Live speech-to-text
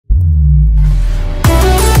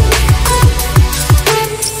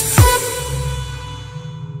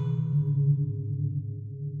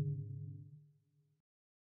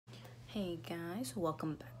guys,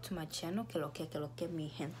 welcome back to my channel. Que lo que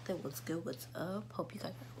mi gente, what's good, what's up? Hope you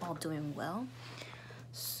guys are all doing well.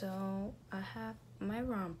 So I have my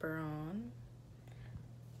romper on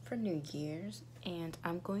for New Year's, and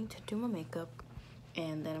I'm going to do my makeup,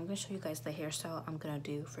 and then I'm going to show you guys the hairstyle I'm gonna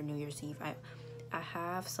do for New Year's Eve. I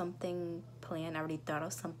have something planned. I already thought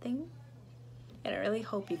of something, and I really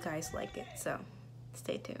hope you guys like it, so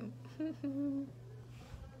stay tuned.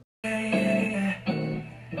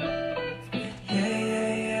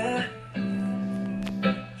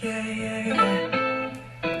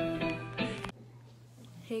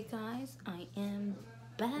 Hey guys, I am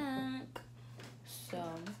back. So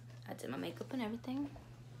I did my makeup and everything,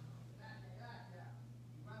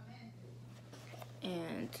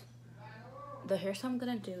 and the hairstyle I'm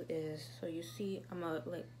gonna do is, so you see I'm gonna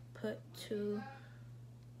like put two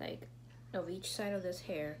like of each side of this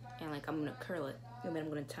hair, and like I'm gonna curl it, and then I'm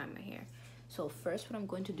gonna tie my hair. So first what I'm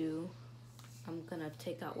going to do, I'm gonna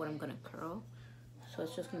take out what I'm gonna curl. So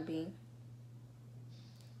it's just gonna be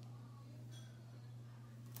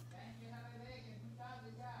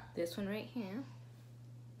this one right here,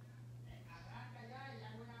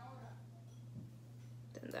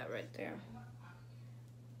 then that right there.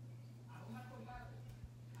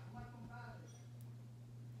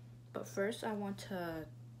 But first I want to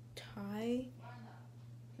tie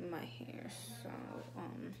my hair. So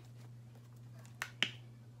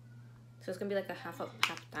it's gonna be like a half up,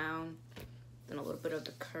 half down, then a little bit of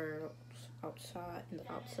the curls outside and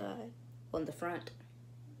the outside, on the front.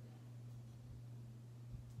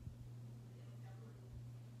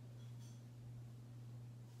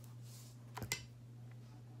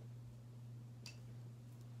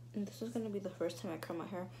 And this is gonna be the first time I curl my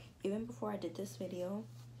hair. Even before I did this video,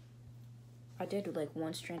 I did like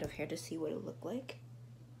one strand of hair to see what it looked like,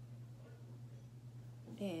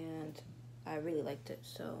 and I really liked it,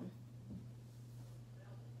 so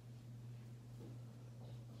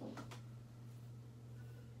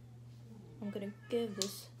I'm gonna give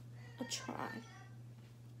this a try.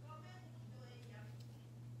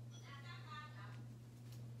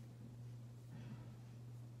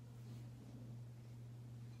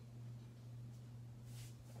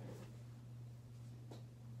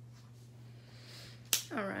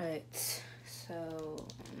 All right, so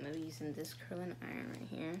I'm gonna be using this curling iron right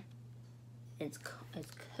here. It's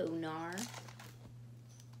Konar.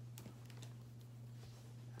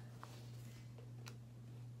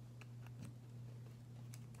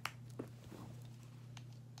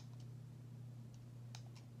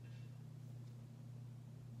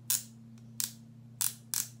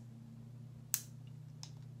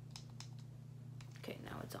 Okay,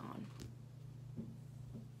 now it's on.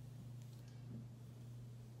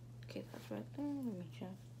 Okay, that's right there. Let me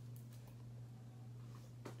just.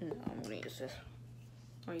 No, I'm gonna use this.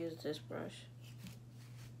 I'll use this brush.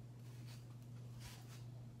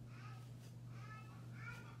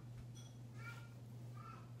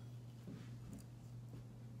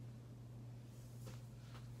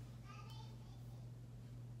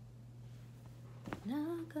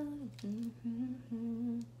 Now go.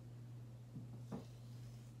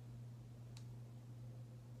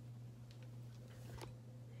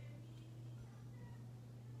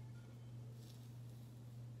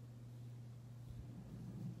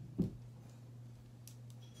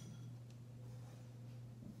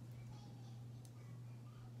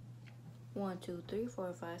 1, 2, 3,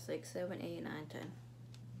 4, 5, 6, 7, 8, 9, 10.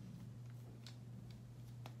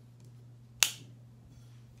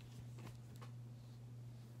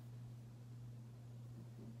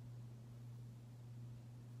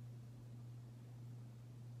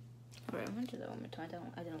 Alright, I'm gonna do that one more time.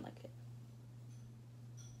 I didn't like it.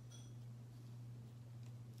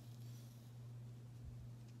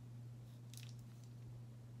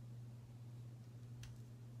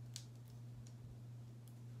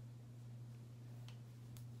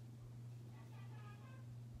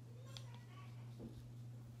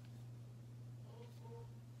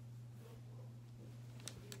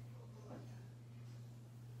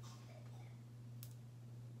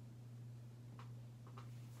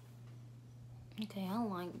 Okay, I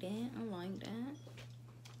like that. I like that.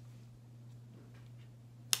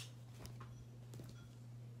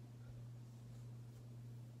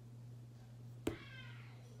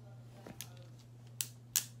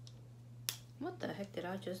 What the heck did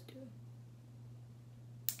I just do?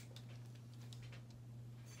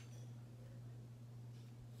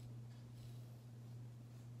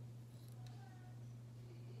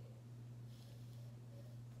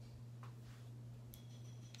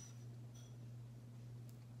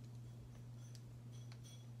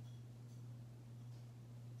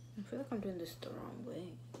 I feel like I'm doing this the wrong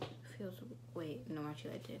way. I feels, wait, no,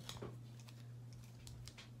 actually I did.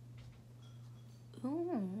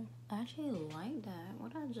 Ooh, I actually like that.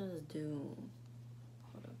 What I just do?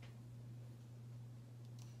 Hold up.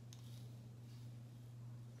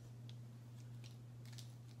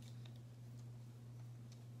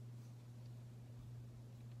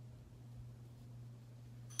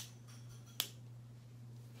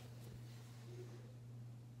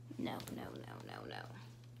 No, no, no, no, no.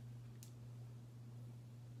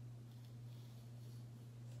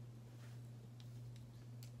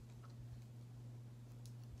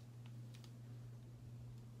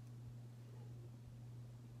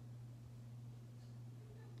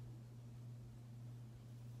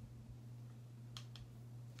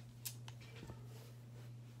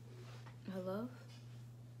 I love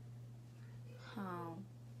how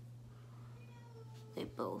they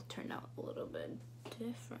both turn out a little bit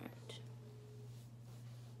different.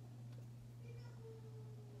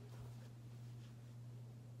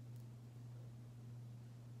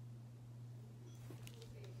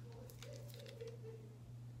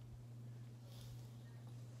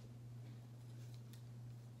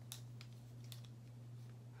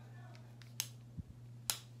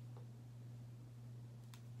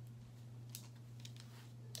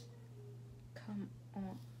 Come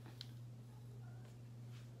on.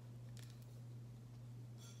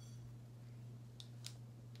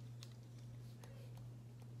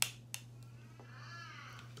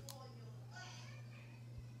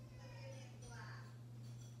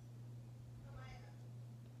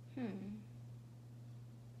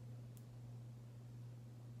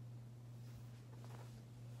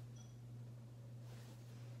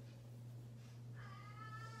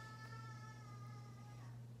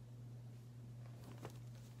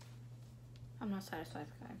 I'm not satisfied,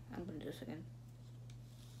 guys. I'm gonna do this again.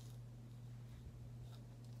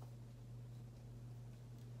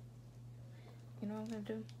 You know what I'm gonna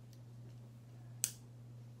do?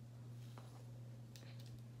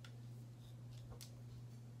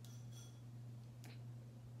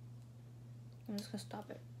 I'm just gonna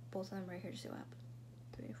stop it. Both of them right here to see what happens.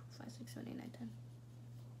 3, 4, 5, 6, 7, 8, 9, 10.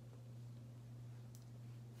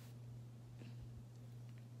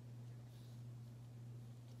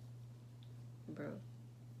 Bro.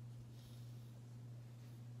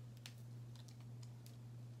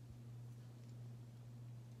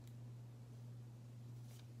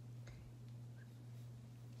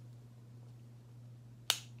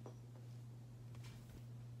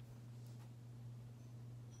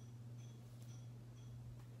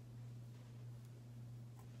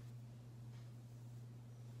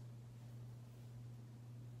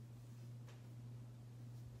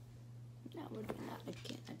 Now we're doing that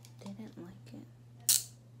again. I didn't like it.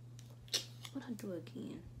 What I do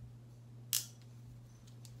again?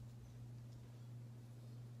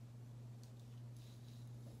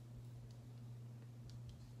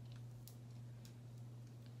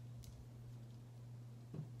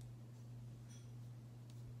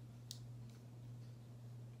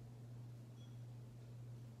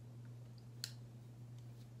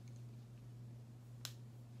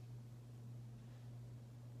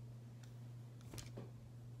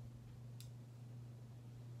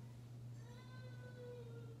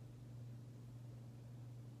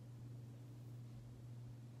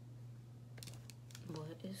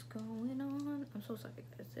 What is going on? I'm so sorry,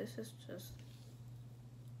 guys. This is just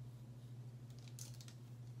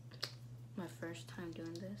my first time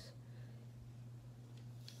doing this.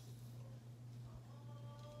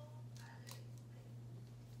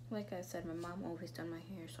 Like I said, my mom always done my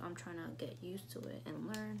hair, so I'm trying to get used to it and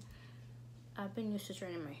learn. I've been used to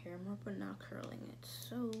straightening my hair more, but not curling it.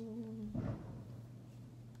 So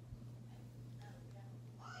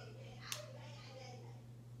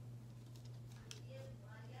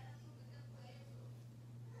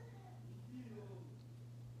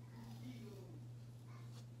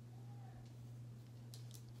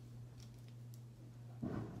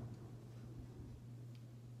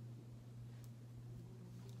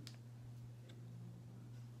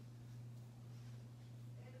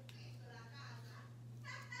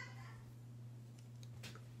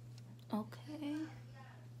okay.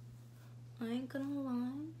 I ain't gonna lie.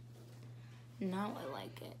 Now I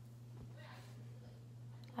like it.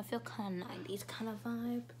 I feel kind of 90s kind of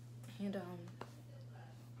vibe. And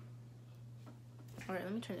alright,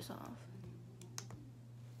 let me turn this off.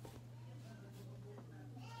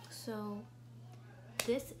 So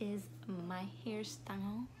this is my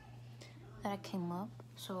hairstyle that I came up.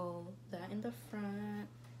 So that in the front,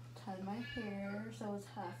 tied my hair so it's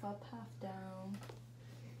half up, half down.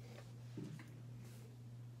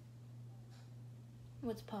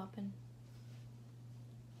 What's poppin'?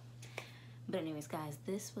 But anyways, guys,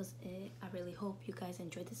 this was it. I really hope you guys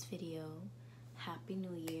enjoyed this video. Happy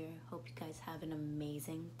New Year. Hope you guys have an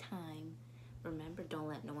amazing time. Remember, don't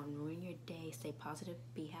let no one ruin your day. Stay positive,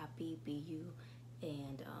 be happy, be you,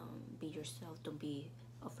 and be yourself. Don't be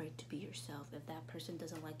afraid to be yourself. If that person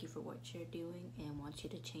doesn't like you for what you're doing and wants you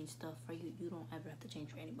to change stuff for you, you don't ever have to change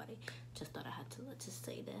for anybody. Just thought I had to just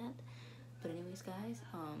say that. But anyways, guys,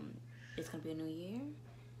 it's gonna be a new year,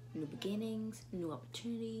 new beginnings, new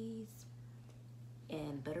opportunities,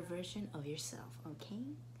 and better version of yourself. Okay,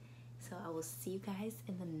 so I will see you guys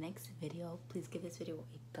in the next video. Please give this video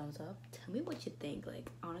a thumbs up. Tell me what you think. Like,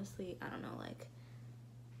 honestly, I don't know, like,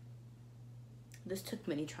 this took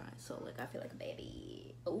many tries, so like I feel like a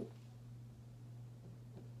baby. Oh,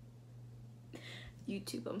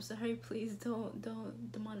 YouTube, I'm sorry, please don't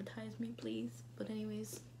demonetize me, please. But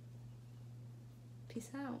anyways, peace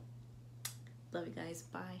out. Love you guys.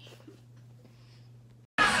 Bye.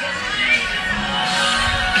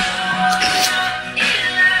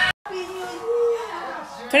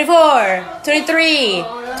 24, 23,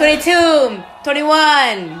 22,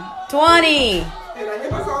 21, 20.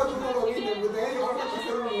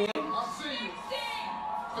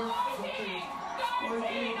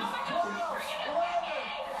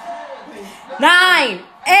 9,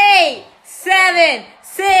 8, 7,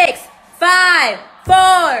 6, 5,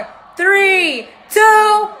 4, 3,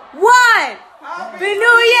 2, 1. Happy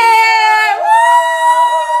New Year!